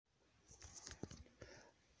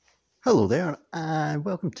Hello there, and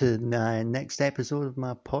welcome to the next episode of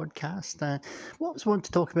my podcast. What I was wanting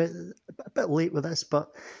to talk about, a bit late with this, but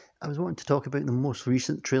I was wanting to talk about the most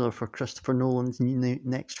recent trailer for Christopher Nolan's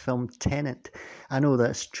next film, Tenet. I know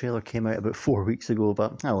this trailer came out about 4 weeks ago,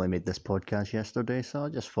 but I only made this podcast yesterday, so I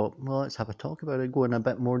just thought, well, let's have a talk about it, go in a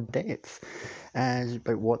bit more depth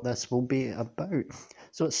about what this will be about.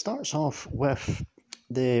 So it starts off with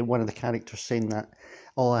one of the characters saying that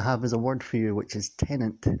all I have is a word for you, which is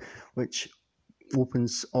tenant, which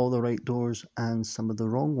opens all the right doors and some of the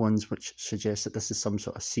wrong ones, which suggests that this is some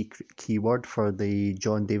sort of secret keyword for the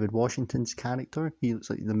John David Washington's character. He looks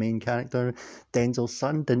like the main character. Denzel's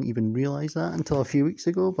son didn't even realise that until a few weeks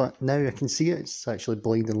ago, but now I can see it. It's actually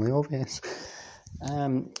blindingly obvious.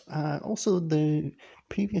 Also, the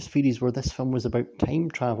previous theories where this film was about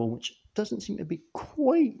time travel, which doesn't seem to be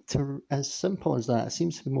quite as simple as that. It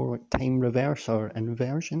seems to be more like time reverse or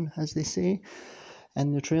inversion, as they say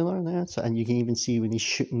in the trailer there. So, and you can even see when he's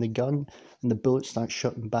shooting the gun and the bullets start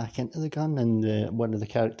shooting back into the gun, and one of the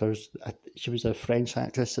characters, she was a French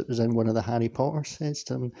actress that was in one of the Harry Potter, says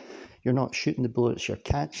to him, "You're not shooting the bullets, you're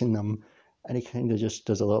catching them." And he kind of just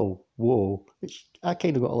does a little whoa, which I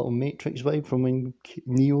kind of got a little Matrix vibe from when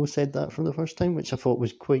Neo said that for the first time, which I thought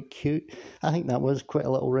was quite cute. I think that was quite a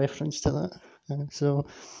little reference to that. So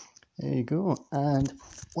there you go. And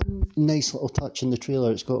one nice little touch in the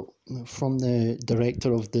trailer, it's got from the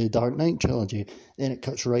director of the Dark Knight trilogy. Then it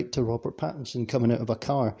cuts right to Robert Pattinson coming out of a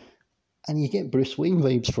car, and you get Bruce Wayne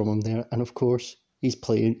vibes from him there. And of course, he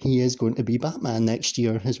is going to be Batman next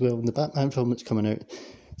year as well in the Batman film that's coming out.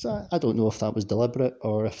 So I don't know if that was deliberate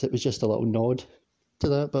or if it was just a little nod to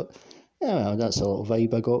that, but yeah, well, that's a little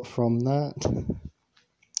vibe I got from that.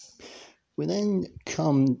 We then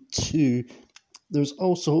come to, there's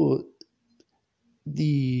also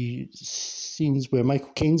the scenes where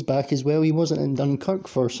Michael Caine's back as well. He wasn't in Dunkirk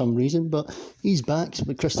for some reason, but he's back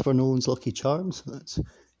with Christopher Nolan's Lucky Charms. So that's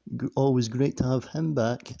always great to have him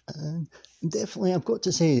back. And definitely, I've got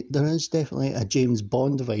to say, there is definitely a James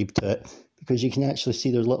Bond vibe to it, because you can actually see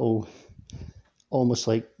their little, almost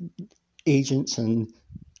like agents, and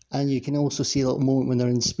you can also see a little moment when they're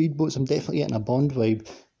in speedboats. I'm definitely getting a Bond vibe.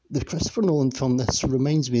 The Christopher Nolan film this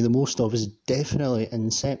reminds me the most of is definitely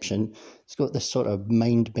Inception. It's got this sort of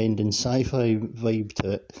mind-bending sci-fi vibe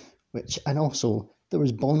to it, and also there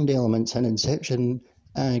was Bond elements in Inception.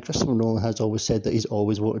 Christopher Nolan has always said that he's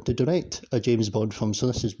always wanted to direct a James Bond film, so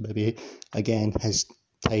this is maybe, again, his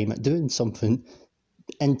time at doing something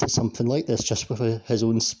into something like this, just with his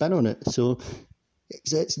own spin on it. So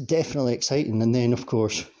it's definitely exciting. And then, of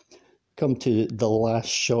course, come to the last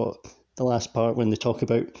shot, the last part, when they talk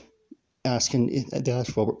about they ask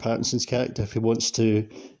Robert Pattinson's character if he wants to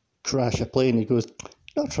crash a plane. He goes,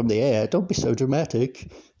 "Not from the air, don't be so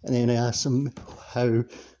dramatic." And then I ask him how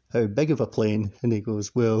big of a plane, and he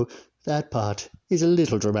goes, "Well, that part is a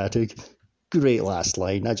little dramatic." Great last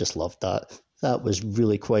line. I just loved that. That was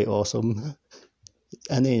really quite awesome.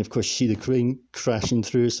 And then, of course, you see the crane crashing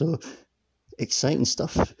through, so exciting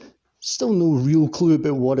stuff. Still no real clue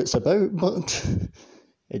about what it's about, but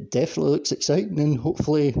it definitely looks exciting, and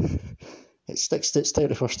hopefully it sticks to its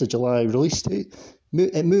 31st of July release date.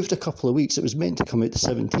 It moved a couple of weeks. It was meant to come out the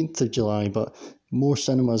 17th of July, but more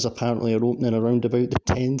cinemas apparently are opening around about the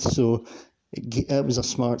 10th, so it was a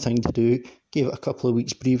smart thing to do. Gave it a couple of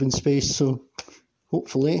weeks breathing space, so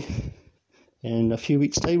hopefully in a few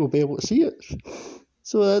weeks' time we'll be able to see it.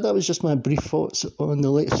 So that was just my brief thoughts on the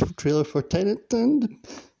latest trailer for Tenet, and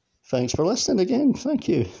thanks for listening again. Thank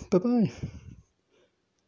you. Bye-bye.